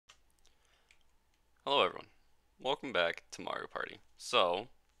Hello everyone, welcome back to Mario Party. So,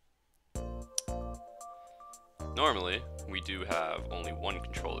 normally we do have only one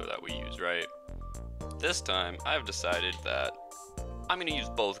controller that we use, right? This time I've decided that I'm gonna use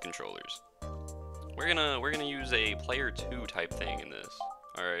both controllers. We're gonna use a player 2 type thing in this.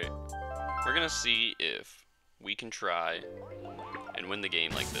 Alright. We're gonna see if we can try and win the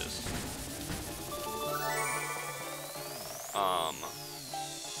game like this.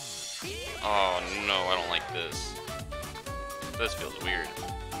 Oh no, I don't like this. This feels weird.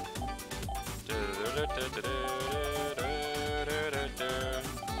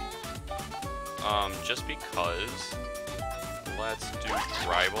 Just because, let's do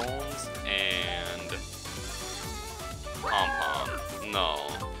Dry Bones and Pom Pom. No,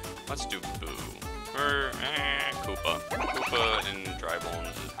 let's do Boo. Or Koopa. Koopa and Dry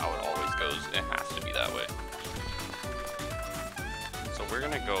Bones is how it always goes. It has to be that way. So we're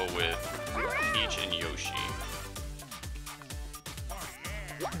gonna go with Peach and Yoshi.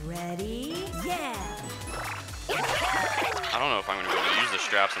 Ready? Yeah! I don't know if I'm gonna be able to use the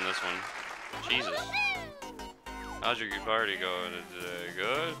straps on this one. Jesus. How's your party going today?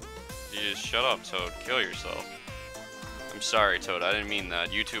 Good? You just shut up, Toad. Kill yourself. I'm sorry, Toad. I didn't mean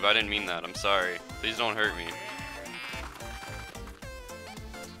that. YouTube, I didn't mean that. I'm sorry. Please don't hurt me.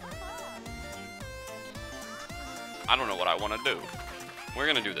 I don't know what I want to do. We're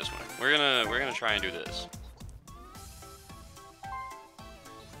gonna do this one. We're gonna try and do this.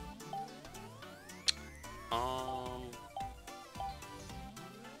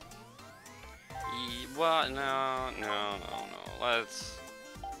 What? No.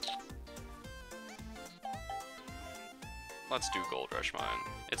 Let's do Gold Rush Mine.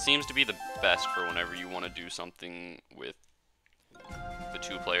 It seems to be the best for whenever you want to do something with the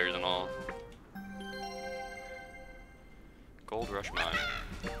two players and all. Gold Rush Mine.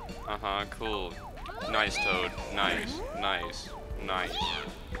 Uh-huh, cool. Nice, Toad. Nice.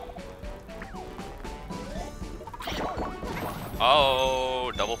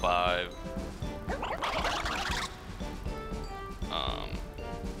 Oh, double 5.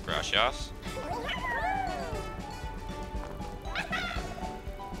 Gracias.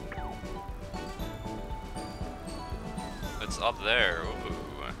 It's up there. Ooh.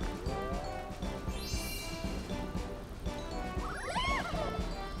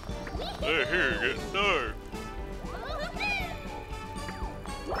 Hey, here, get dark.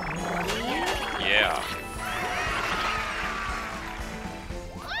 Yeah.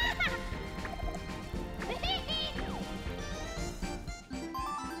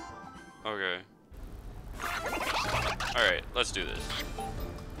 Okay. Alright, let's do this.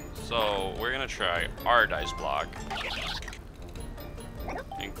 So, we're gonna try our dice block.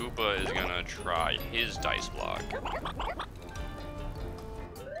 And Koopa is gonna try his dice block.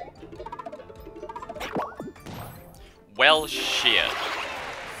 Well, shit.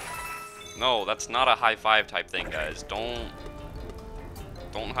 No, that's not a high five type thing, guys. Don't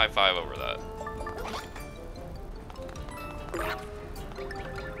high five over that.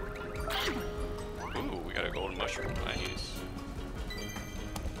 Ooh, we got a golden mushroom. Nice.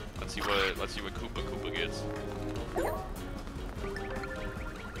 Let's see what Koopa gets.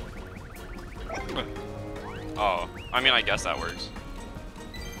 Oh, I mean, I guess that works.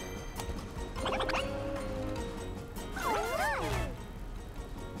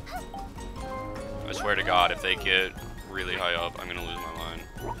 I swear to God, if they get really high up, I'm gonna lose my mind.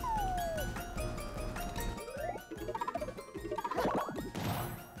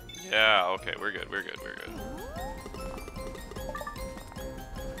 Yeah, okay, we're good.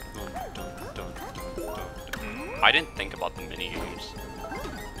 I didn't think about the mini games.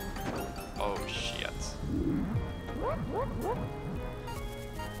 Oh shit.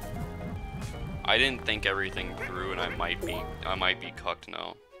 I didn't think everything through, and I might be cucked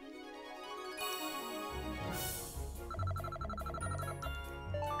now.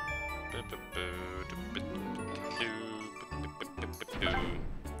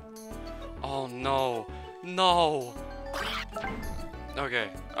 Oh no, no.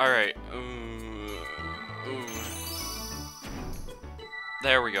 Okay, all right.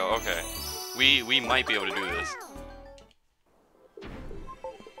 There we go. Okay, we might be able to do this.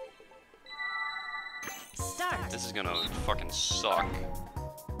 Start. This is gonna fucking suck.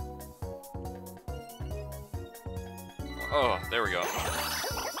 Oh, there we go.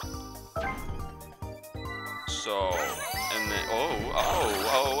 So, and then oh.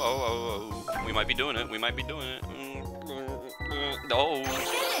 We might be doing it. Oh.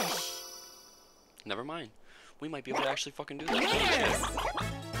 Never mind. We might be able to actually fucking do this. Yes.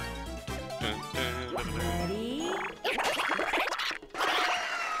 Ready?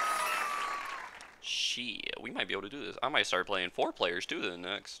 Shit, we might be able to do this. I might start playing 4 players too then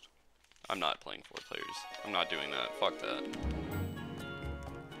next. I'm not playing 4 players. I'm not doing that. Fuck that.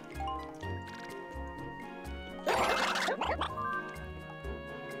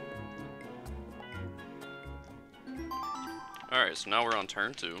 Alright, so now we're on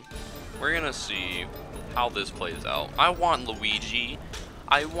turn 2. We're gonna see how this plays out. I want Luigi.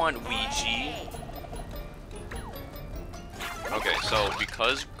 I want Luigi. Okay, so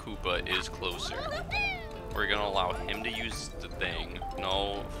because Koopa is closer, we're gonna allow him to use the thing.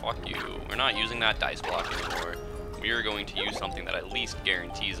 No, fuck you. We're not using that dice block anymore. We are going to use something that at least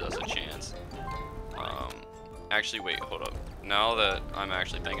guarantees us a chance. Actually, wait, hold up. Now that I'm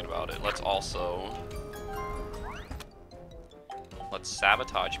actually thinking about it, let's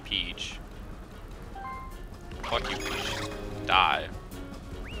sabotage Peach. Fuck you, Peach. Die.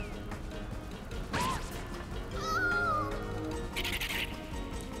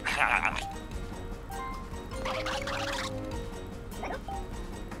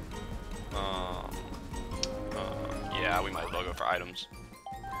 Yeah, we might as well go for items.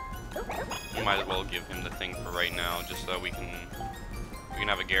 We might as well give him the thing for right now, just so we can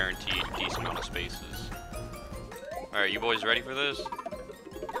have a guaranteed decent amount of spaces. Alright, you boys ready for this?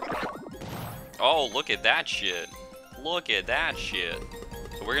 Oh, look at that shit. Look at that shit.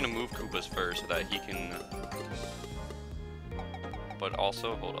 So we're gonna move Koopas first so that he can... But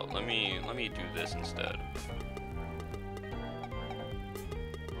also, hold up, let me do this instead.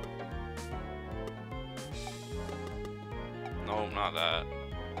 No, not that.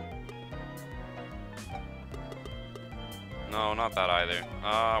 No, not that either.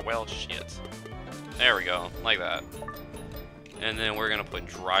 Well, shit. There we go, like that. And then we're gonna put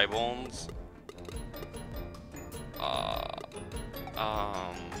Dry Bones.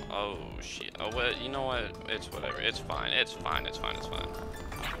 Oh shit. Oh, what? You know what? It's whatever. It's fine. It's fine. It's fine. It's fine.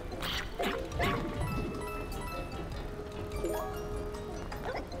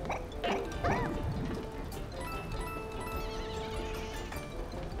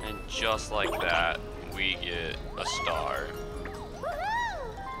 And just like that, we get a star.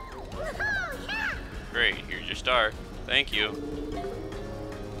 Great, here's your star. Thank you.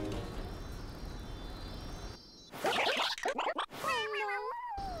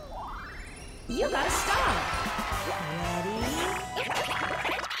 You got a star. Ready?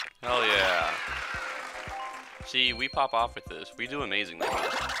 Hell yeah. See, we pop off with this. We do amazing with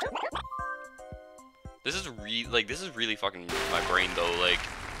this. This is really fucking my brain though, like.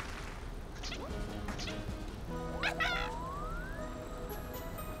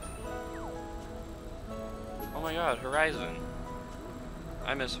 Oh my god, Horizon.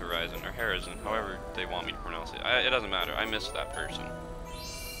 I miss Horizon, or Horizon, however they want me to pronounce it. It doesn't matter, I miss that person.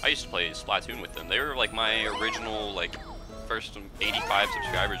 I used to play Splatoon with them. They were like my original, like, first 85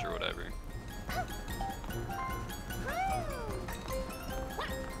 subscribers or whatever.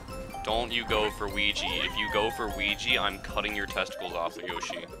 Don't you go for Ouija. If you go for Ouija, I'm cutting your testicles off the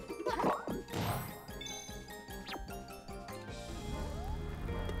Yoshi.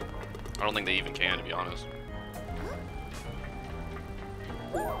 I don't think they even can, to be honest.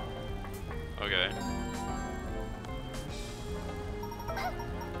 Okay.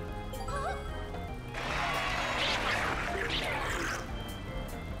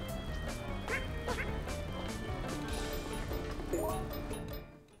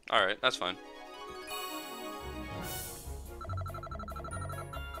 Alright, that's fine.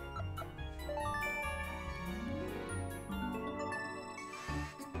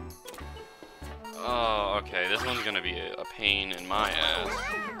 Oh, okay, this one's gonna be a pain in my ass.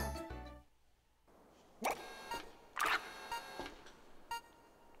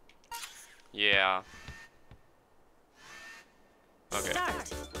 Yeah. Okay.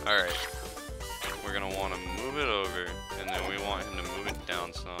 Alright. We're gonna want to move it over, and then we want him to move it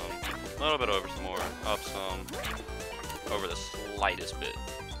down some. A little bit over some more. Up some. Over the slightest bit.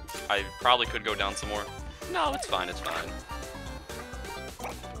 I probably could go down some more. No, it's fine, it's fine.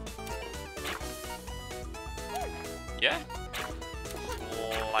 Yeah?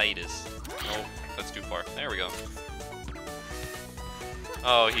 Slightest. Nope, that's too far. There we go.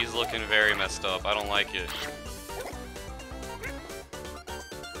 Oh, he's looking very messed up. I don't like it.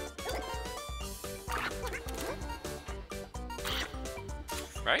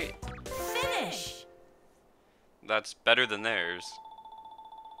 Right? Finish. That's better than theirs.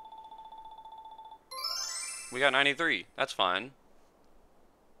 We got 93. That's fine.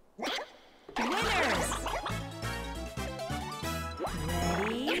 Winners.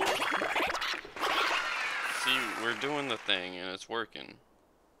 Ready? See, we're doing the thing and it's working.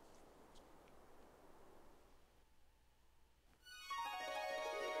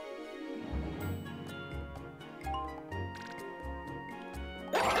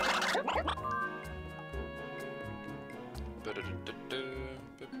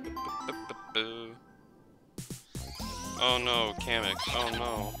 Oh no, Kamek. Oh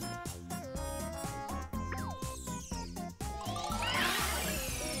no.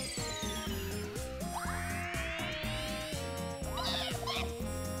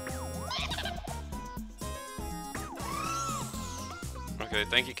 Okay,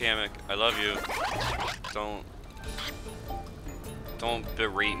 thank you, Kamek. I love you. Don't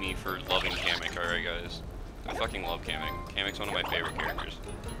berate me for loving Kamek, alright guys? I fucking love Kamek. Kamek's one of my favorite characters.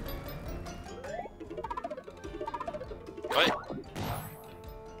 What?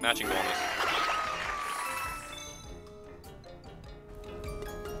 Matching bonus.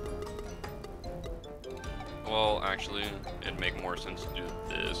 Well, actually, it'd make more sense to do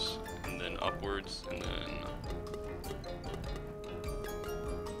this, and then upwards, and then...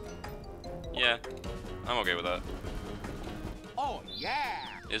 Yeah, I'm okay with that. Oh, yeah!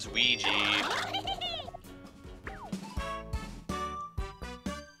 It's Ouija.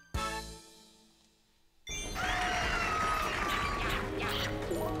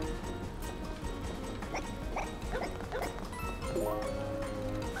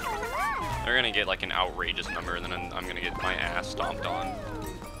 They're gonna get like an outrageous number, and then I'm gonna get my ass stomped on.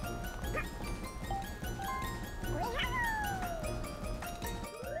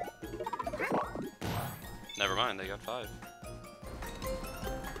 Never mind, they got 5.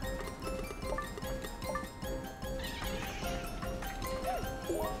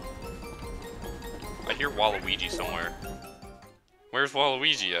 I hear Waluigi somewhere. Where's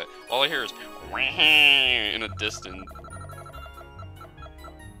Waluigi at? All I hear is in a distance.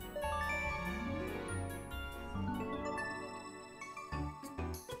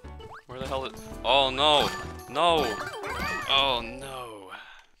 Where the hell is... Oh no! No! Oh no!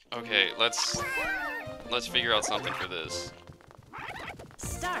 Okay, let's figure out something for this.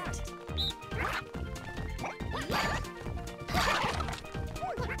 Start.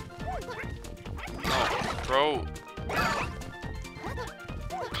 No, throw.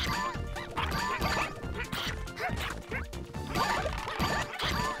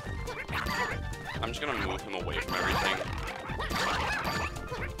 I'm just gonna move him away from everything.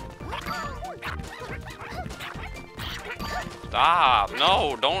 Stop!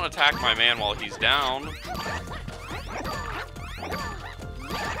 No, don't attack my man while he's down.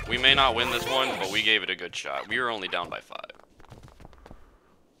 We may not win this one, but we gave it a good shot. We were only down by 5.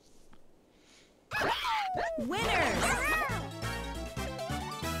 Winners!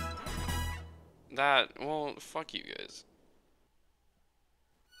 Well, fuck you guys.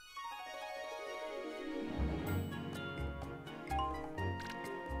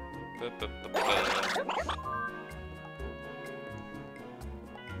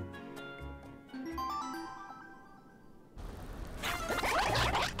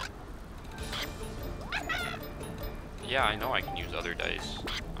 Yeah, I know I can use other dice.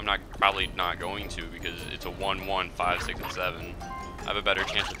 I'm probably not going to because it's a 1, 1, 5, 6, and 7. I have a better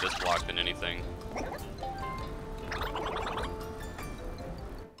chance with this block than anything.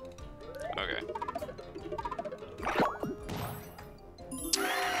 Okay.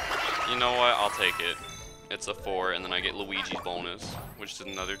 You know what? I'll take it. It's a 4, and then I get Luigi's bonus, which is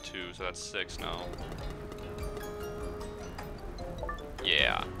another 2, so that's 6 now.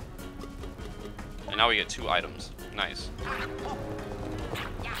 Yeah. And now we get 2 items. Nice.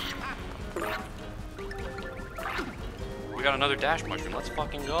 We got another dash mushroom. Let's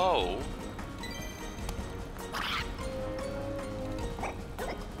fucking go.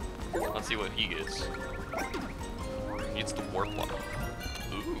 Let's see what he gets. He gets the warp block.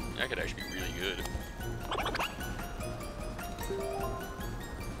 Ooh, that could actually be really good.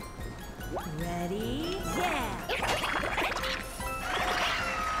 Ready? Yeah!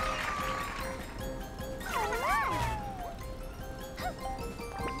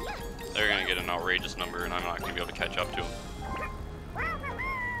 They're gonna get an outrageous number, and I'm not gonna be able to catch up to them.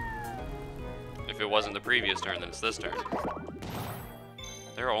 If it wasn't the previous turn, then it's this turn.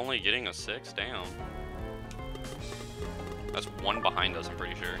 They're only getting a 6? Damn. That's 1 behind us, I'm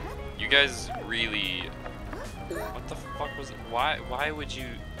pretty sure. You guys really... What the fuck was it? Why would you...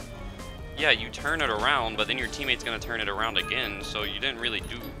 Yeah, you turn it around, but then your teammate's gonna turn it around again, so you didn't really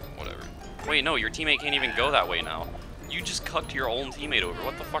do whatever. Wait, no, your teammate can't even go that way now. You just cucked your own teammate over.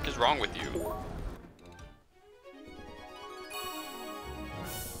 What the fuck is wrong with you?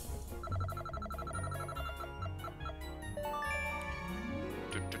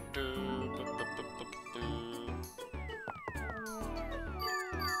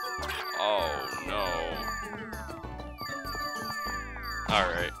 Oh no.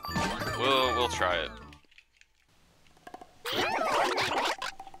 Alright. We'll try it.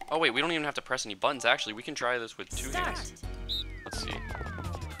 Oh wait, we don't even have to press any buttons. Actually, we can try this with two Start. hands. Let's see.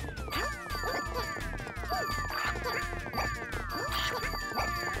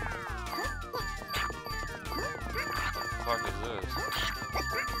 What the fuck is this?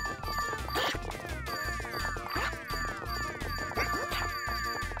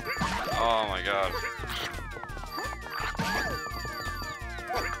 Oh my god.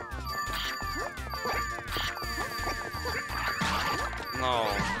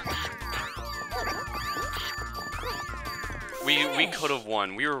 No. We could have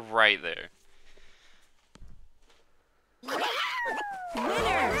won. We were right there.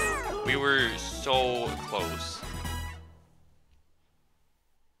 Winners. We were so close.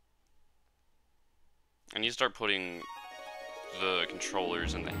 I need to start putting the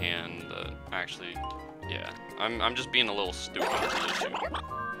controllers in the hand that actually, yeah. I'm just being a little stupid with the issue.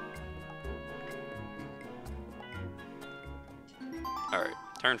 Alright,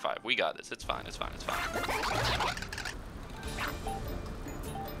 turn 5. We got this. It's fine, it's fine, it's fine.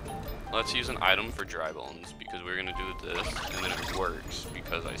 Let's use an item for dry bones because we're gonna do this and then it works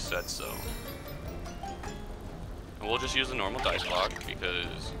because I said so. And we'll just use a normal dice block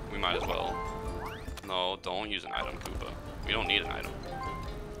because we might as well. No, don't use an item, Koopa. We don't need an item.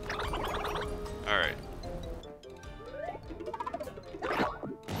 Alright.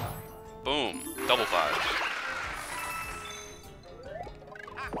 Boom. Double 5.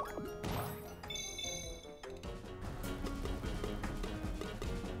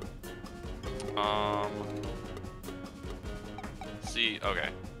 See, okay.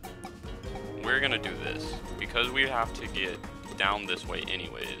 We're gonna do this. Because we have to get down this way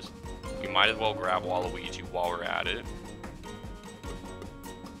anyways, we might as well grab Waluigi while we're at it.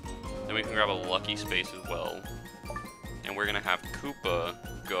 Then we can grab a lucky space as well. And we're gonna have Koopa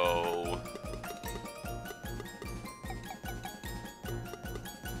go...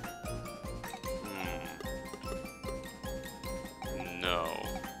 No.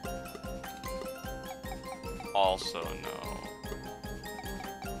 Also no.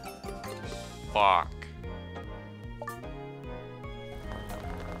 Fuck.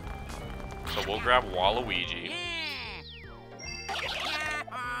 So we'll grab Waluigi.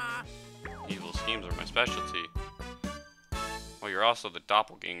 Evil schemes are my specialty. Well, you're also the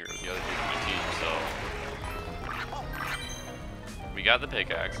doppelganger of the other dude on my team, so... We got the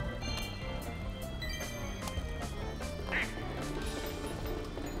pickaxe.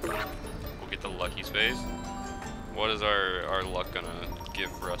 We'll get the lucky space. What is our luck gonna give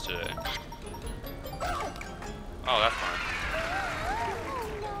for us today? Oh, that's fine.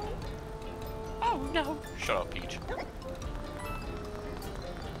 Oh no! Shut up, Peach.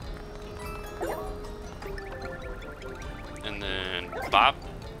 And then Bop.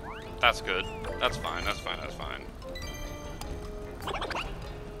 That's good. That's fine. That's fine. That's fine.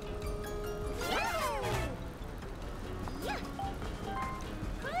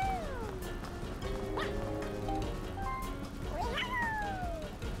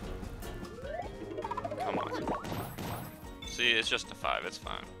 Come on. See, it's just a 5. It's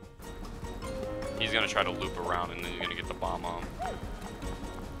fine. He's gonna try to loop around and then he's gonna get the bomb on him.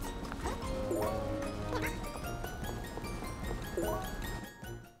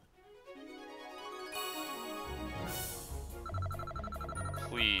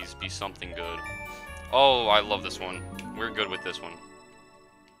 Please be something good. Oh, I love this one. We're good with this one.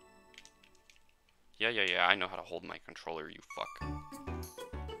 Yeah, I know how to hold my controller, you fuck.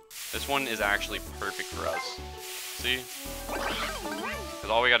 This one is actually perfect for us. See? Because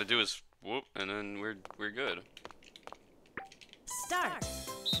all we gotta do is whoop, and then we're good. Start.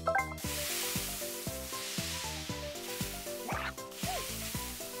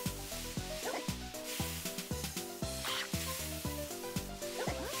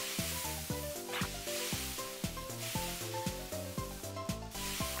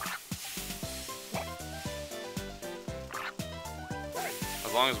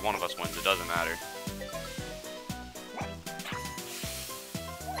 As long as one of us wins, it doesn't matter.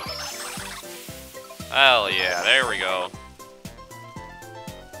 Hell yeah, there we go.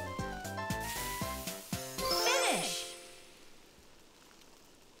 Finish.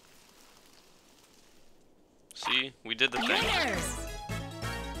 See, we did the thing. Winners.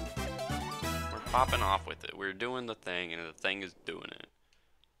 We're popping off with it. We're doing the thing, and the thing is doing it.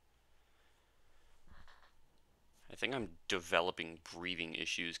 I think I'm developing breathing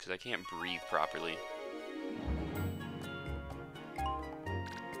issues because I can't breathe properly.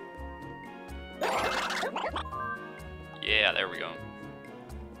 Yeah, there we go.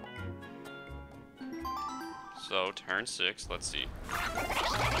 So, turn 6, let's see.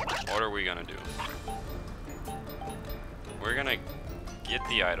 What are we gonna do? We're gonna get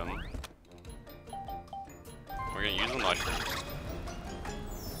the item. We're gonna use the mushroom.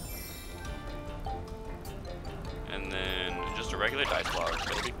 And then just a regular dice block,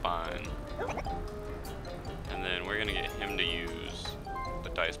 it'll be fine. And then we're gonna get him to use the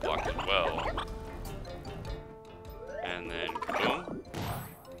dice block as well. And then boom.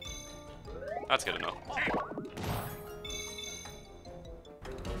 That's good enough.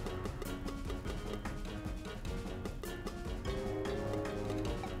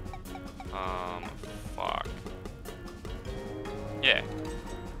 Fuck. Yeah.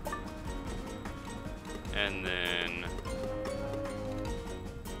 And then...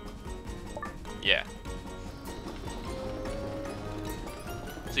 yeah.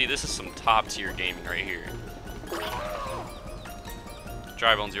 See, this is some top tier gaming right here.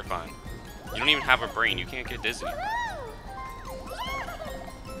 Dry Bones, you're fine. You don't even have a brain, you can't get dizzy.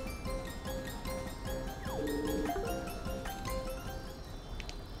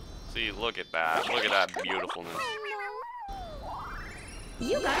 See, look at that. Look at that beautifulness.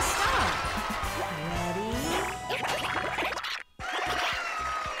 You got a star. Ready?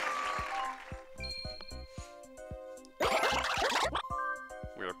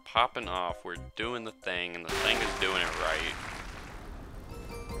 We're popping off, we're doing the thing, and the thing is doing it right.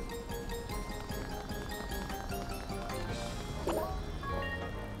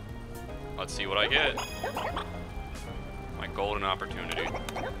 Let's see what I get. My golden opportunity.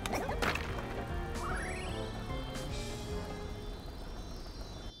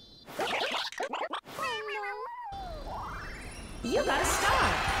 You got a star.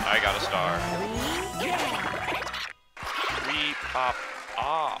 I got a star. Yeah. 3 pop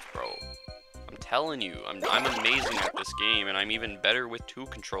off, bro. I'm telling you, I'm amazing at this game, and I'm even better with 2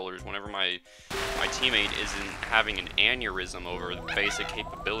 controllers whenever my teammate isn't having an aneurysm over the basic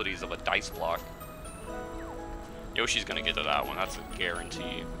capabilities of a dice block. Yoshi's gonna get to that one, that's a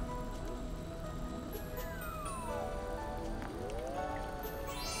guarantee.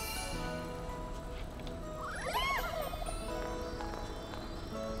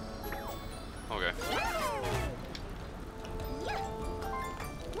 Okay.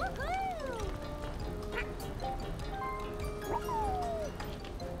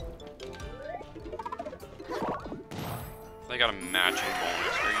 They got a matching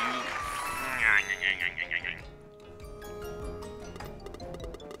bonus. Are you?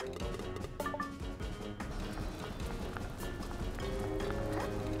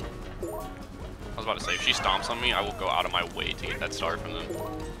 I was about to say, if she stomps on me, I will go out of my way to get that star from them.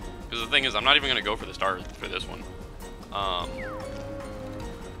 Because the thing is, I'm not even going to go for the star for this one.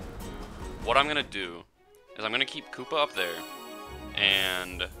 What I'm going to do is I'm going to keep Koopa up there.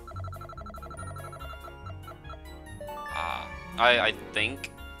 And... I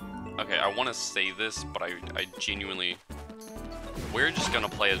think... okay, I want to say this, but I genuinely... we're just going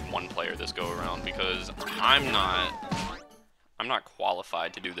to play as one player this go around, because I'm not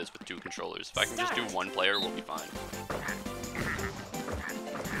qualified to do this with 2 controllers. If I can just do 1 player, we'll be fine.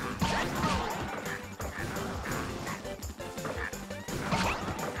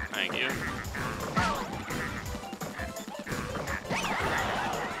 Thank you.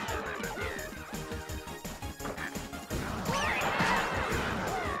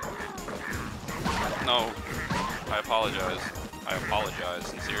 No, I apologize. I apologize,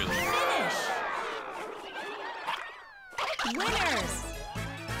 sincerely. Finish. Winners.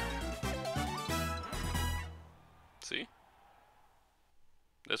 See?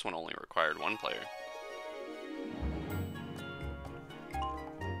 This one only required 1 player.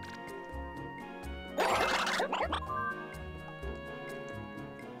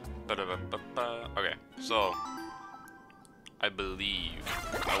 Okay, so I believe,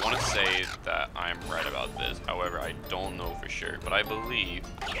 I want to say that I'm right about this, however I don't know for sure, but I believe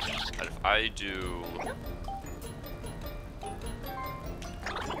that if I do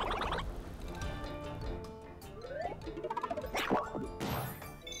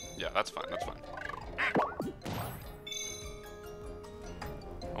yeah, that's fine, that's fine.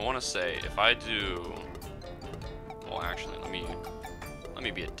 I want to say if I do, well actually let me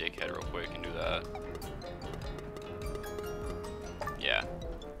be a dickhead real quick and do that. Yeah.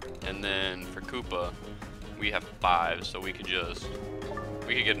 And then for Koopa, we have 5, so we could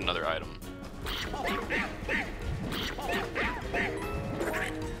get another item.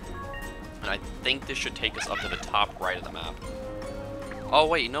 And I think this should take us up to the top right of the map. Oh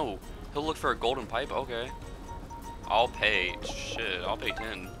wait, no. He'll look for a golden pipe? Okay. I'll pay, shit, I'll pay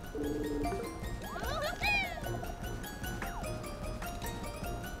 10.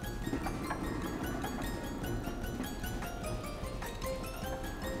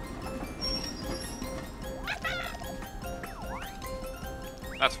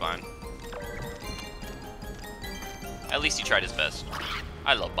 That's fine. At least he tried his best.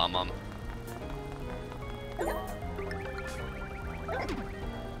 I love Bob-omb.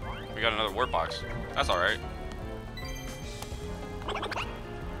 We got another warp box. That's alright.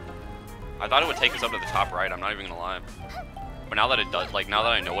 I thought it would take us up to the top right, I'm not even gonna lie. But now that it does, like, now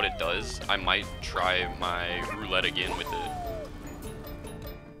that I know what it does, I might try my roulette again with it.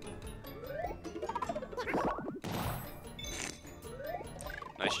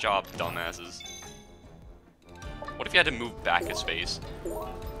 Nice job, dumbasses. What if you had to move back a space?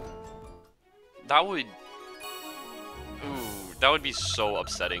 That would... Ooh, that would be so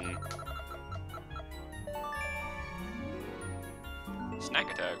upsetting.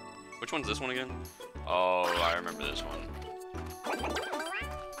 Snack attack. Which one's this one again? Oh, I remember this one.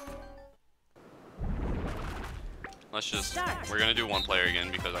 Let's just... We're gonna do one player again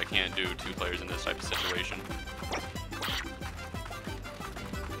because I can't do two players in this type of situation.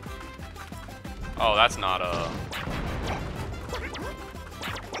 Oh, that's not a...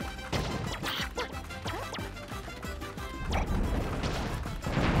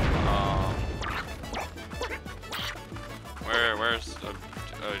 Where's a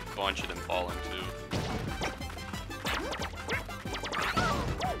bunch of them falling to?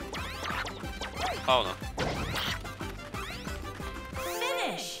 Oh no.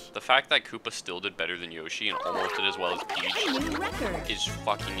 Finish. The fact that Koopa still did better than Yoshi and almost did as well as Peach New record. is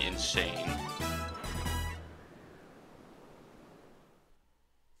fucking insane.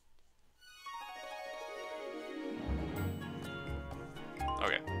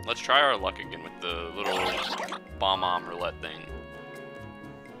 Okay, let's try our luck again with the little Bob-omb roulette thing.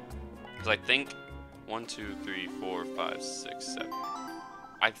 Because I think 1, 2, 3, 4, 5, 6, 7.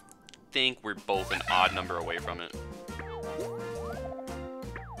 I think we're both an odd number away from it.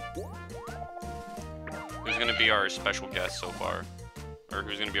 Who's gonna be our special guest so far? Or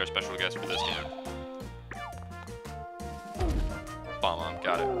who's gonna be our special guest for this game? Bob-omb,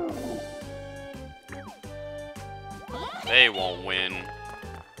 got it. They won't win.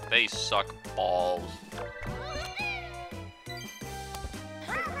 They suck balls.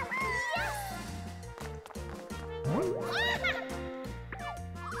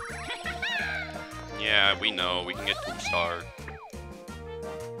 Yeah, we know. We can get 2-star.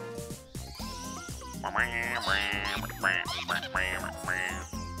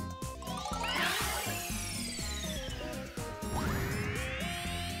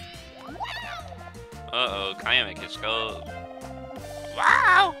 Uh-oh, Kayame Kitsuko.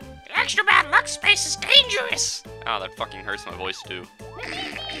 Wow! The extra bad luck space is dangerous! Oh, that fucking hurts my voice too.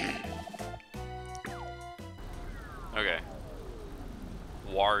 Okay.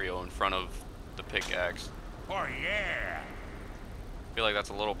 Wario in front of the pickaxe. Oh yeah! I feel like that's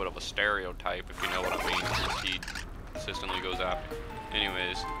a little bit of a stereotype, if you know what I mean, since he consistently goes after.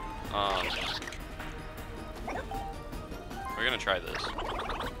 Anyways, we're gonna try this.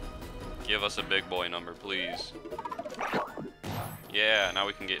 Give us a big boy number, please. Yeah, now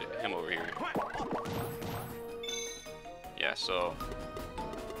we can get him over here. Yeah, so...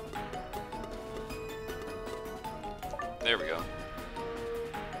 There we go.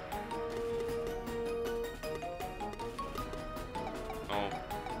 Oh.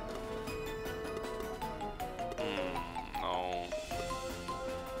 No.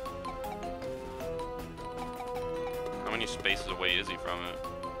 How many spaces away is he from it?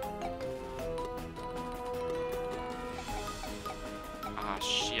 Ah,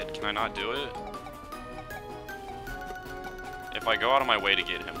 shit. Can I not do it? If I go out of my way to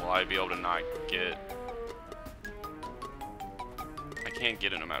get him, will I be able to not get... I can't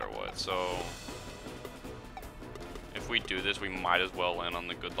get it no matter what, so... If we do this, we might as well land on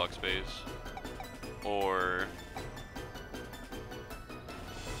the good luck space. Or...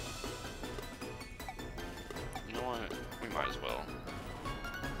 You know what? We might as well.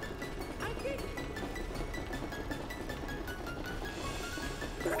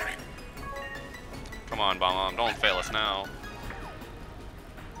 Come on, Bob-omb, don't fail us now.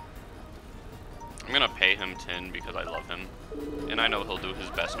 I'm gonna pay him 10 because I love him. And I know he'll do his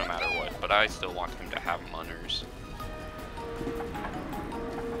best no matter what, but I still want him to have munners.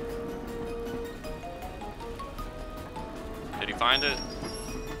 Did he find it?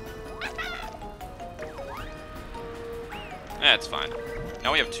 Yeah, it's fine.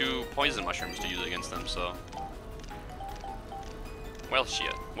 Now we have 2 poison mushrooms to use against them, so... Well,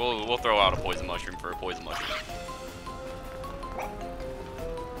 shit. We'll throw out a poison mushroom for a poison mushroom.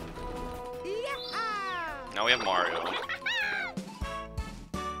 Now we have Mario.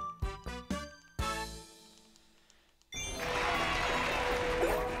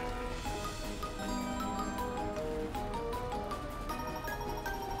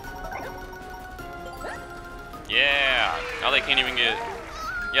 Now they can't even get...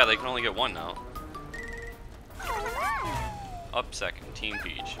 Yeah, they can only get one now. Up second, Team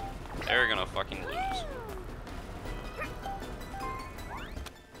Peach. They're gonna fucking lose.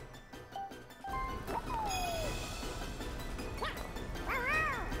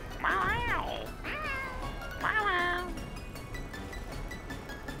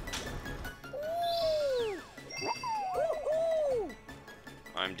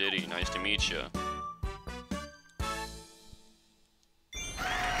 I'm Diddy, nice to meet ya.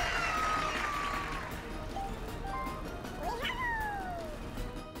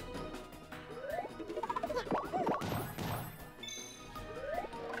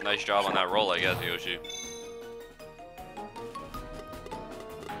 Nice job on that roll, I guess, Yoshi.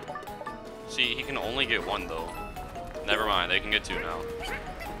 See, he can only get one, though. Never mind, they can get two now.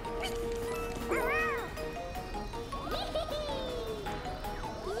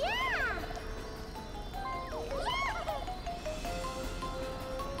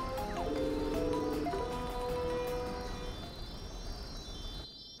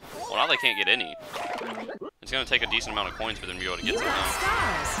 Well, now they can't get any. It's gonna take a decent amount of coins for them to be able to get some now.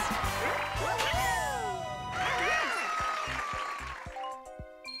 Stars.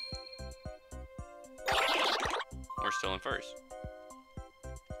 We're still in first.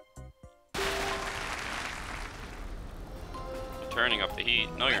 You're turning up the heat.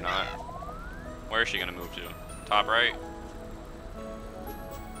 No, you're not. Where is she gonna move to? Top right?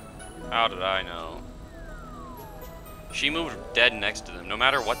 How did I know? She moved dead next to them. No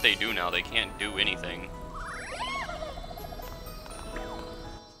matter what they do now, they can't do anything.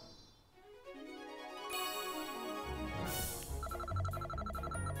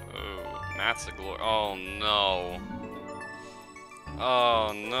 Oh, Matt's a glory. Oh no.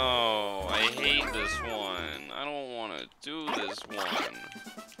 Oh no. I hate this one. I don't want to do this one.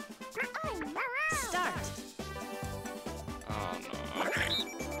 Start. Oh no. Okay.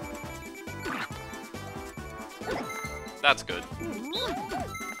 That's good.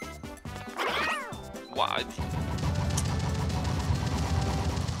 What?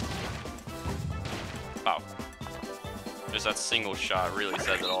 Wow. Just that single shot really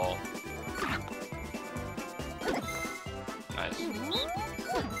says it all. Nice.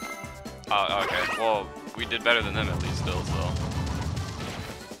 Oh, okay. Well, we did better than them at least still, so.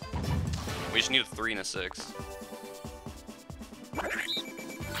 We just need a 3 and a 6.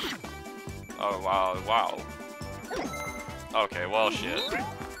 Oh, wow, wow. Okay, well, shit.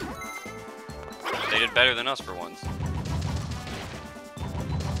 They did better than us for once.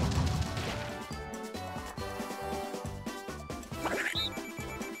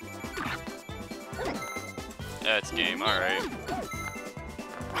 Yeah, it's game, alright.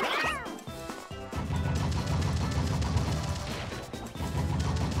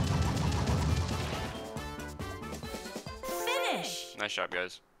 Finish. Nice job,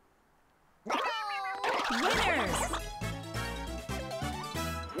 guys. Winners.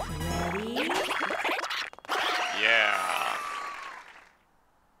 Ready? Yeah.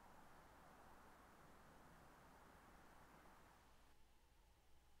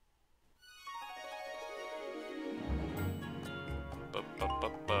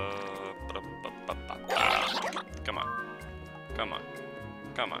 Come on. Come on.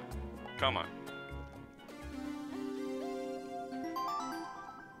 Come on. Come on.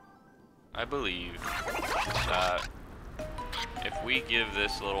 I believe that if we give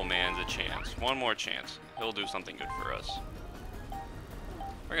this little man a chance, one more chance, he'll do something good for us.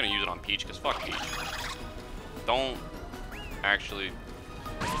 We're gonna use it on Peach, because fuck Peach. Don't actually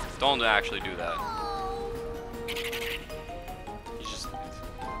do that.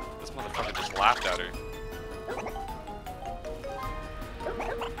 This motherfucker just laughed at her.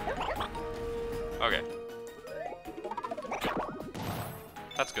 Okay.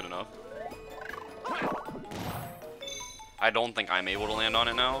 That's good enough. I don't think I'm able to land on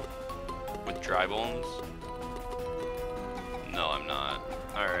it now with dry bones. No, I'm not.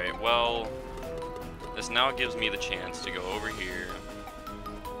 Alright, well, this now gives me the chance to go over here.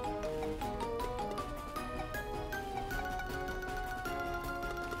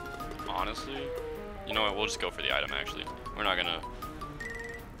 Honestly, you know what, we'll just go for the item actually. We're not gonna...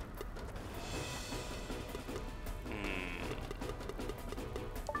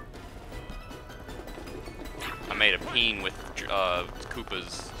 I made a peen with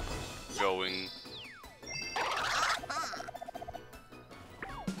Koopas going.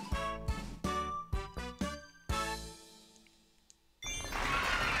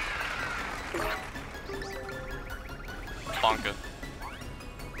 Bonka.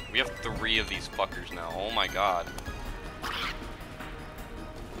 We have 3 of these fuckers now. Oh my god.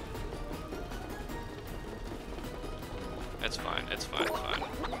 It's fine, it's fine, it's fine.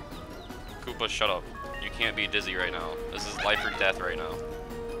 Koopa, shut up. You can't be dizzy right now. This is life or death right now.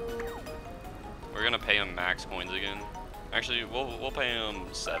 We're gonna pay him max coins again. Actually, we'll pay him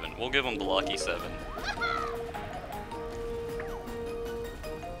 7. We'll give him the lucky 7.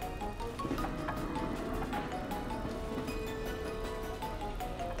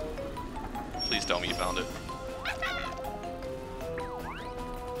 Please tell me you found it.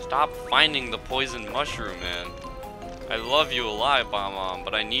 Stop finding the poison mushroom, man. I love you alive, Bomb-Omb,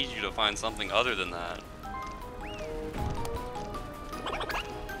 but I need you to find something other than that.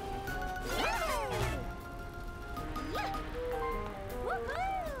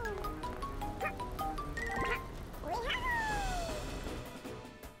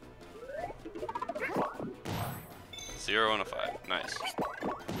 Zero and a 5. Nice.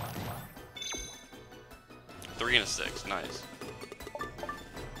 3 and a 6. Nice.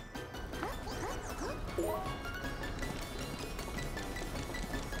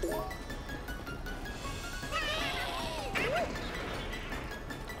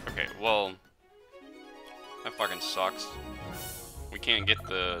 Okay, well, that fucking sucks. We can't get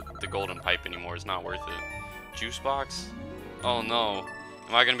the golden pipe anymore. It's not worth it. Juice box? Oh no.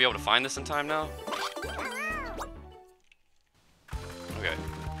 Am I gonna be able to find this in time now? Okay.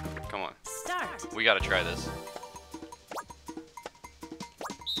 Come on. Start. We gotta try this.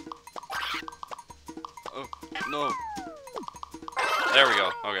 Oh, no. There we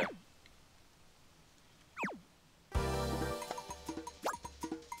go. Okay.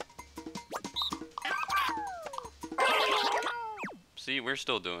 See, we're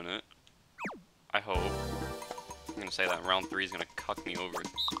still doing it. I hope. I'm gonna say that round 3 is gonna cuck me over.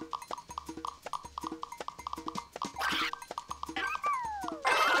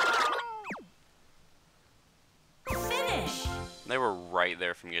 Finish. They were right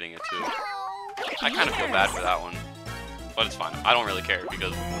there from getting it too. I kind of feel bad for that one, but it's fine. I don't really care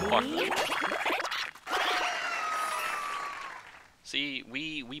because fuck them. See,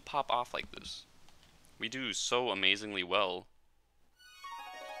 we pop off like this. We do so amazingly well.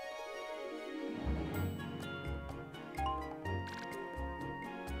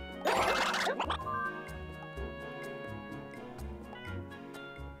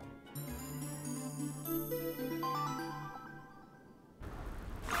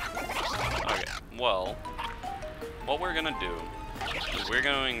 Okay, well, what we're gonna do is we're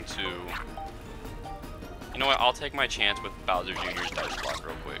going to... You know what, I'll take my chance with Bowser Jr.'s dice block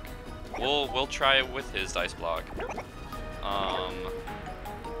real quick. We'll try it with his dice block. And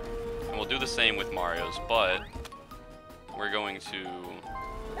we'll do the same with Mario's, but we're going to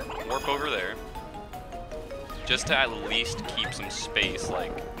warp over there. Just to at least keep some space,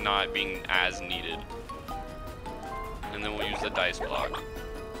 like, not being as needed. And then we'll use the dice block.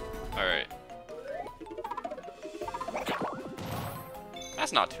 Alright.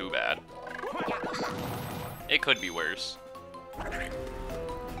 That's not too bad. It could be worse.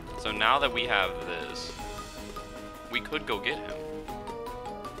 So now that we have this, we could go get him.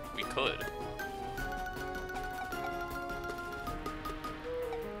 We could.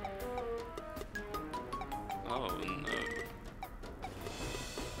 Oh no.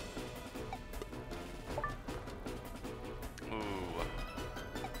 Ooh.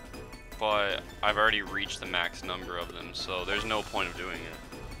 But I've already reached the max number of them, so there's no point of doing it.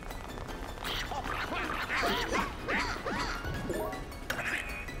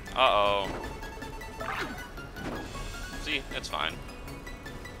 Uh-oh. See, it's fine.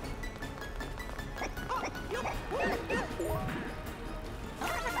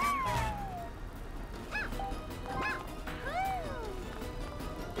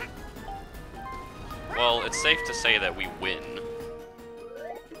 Well, it's safe to say that we win.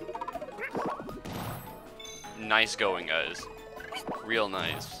 Nice going, guys. Real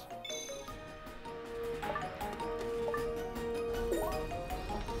nice.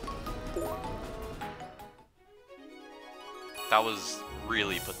 That was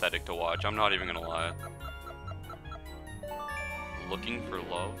really pathetic to watch. I'm not even gonna lie. Looking for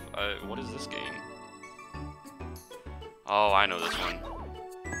love? What is this game? Oh, I know this one.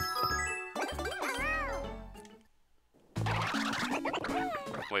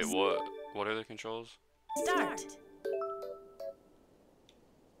 Wait, what? What are the controls? Start.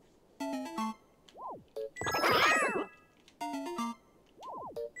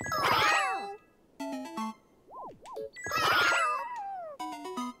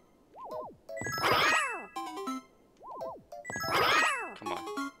 Come on.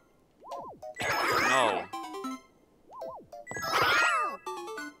 No.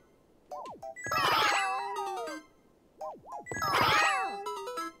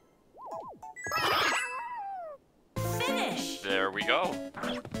 Finish.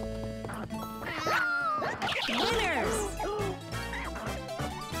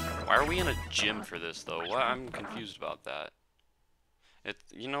 Why are we in a gym for this though? What? I'm confused about that.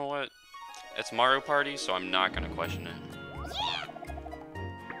 You know what? It's Mario Party, so I'm not gonna question it.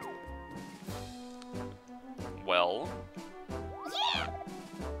 Well.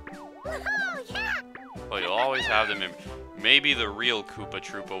 Well, you'll always have them in. Maybe the real Koopa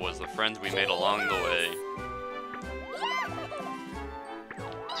Troopa was the friends we made along the way.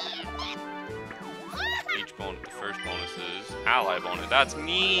 The first bonus is ally bonus. That's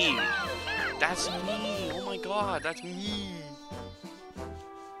me! That's me! Oh my god, that's me!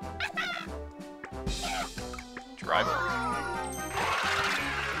 Tribal.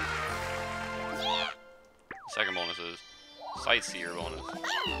 Second bonus is Sightseer bonus.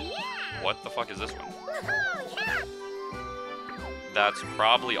 What the fuck is this one? That's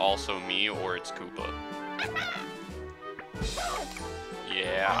probably also me, or it's Koopa.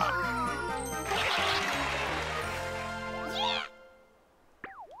 Yeah.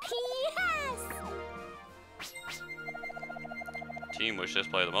 Team which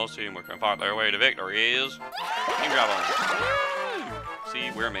display the most teamwork and fought their way to victory is Team Javelin.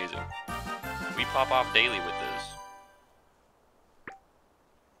 See, we're amazing. We pop off daily with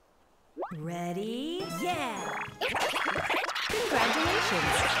this. Ready? Yeah! Congratulations!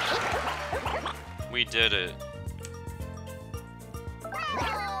 We did it.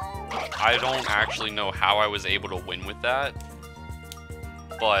 I don't actually know how I was able to win with that.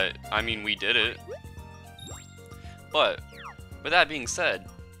 But, I mean, we did it. But, with that being said,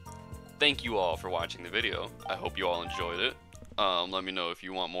 thank you all for watching the video. I hope you all enjoyed it. Let me know if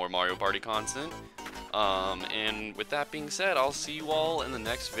you want more Mario Party content. And with that being said, I'll see you all in the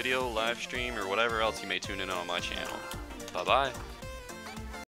next video, live stream, or whatever else you may tune in on my channel. Bye-bye.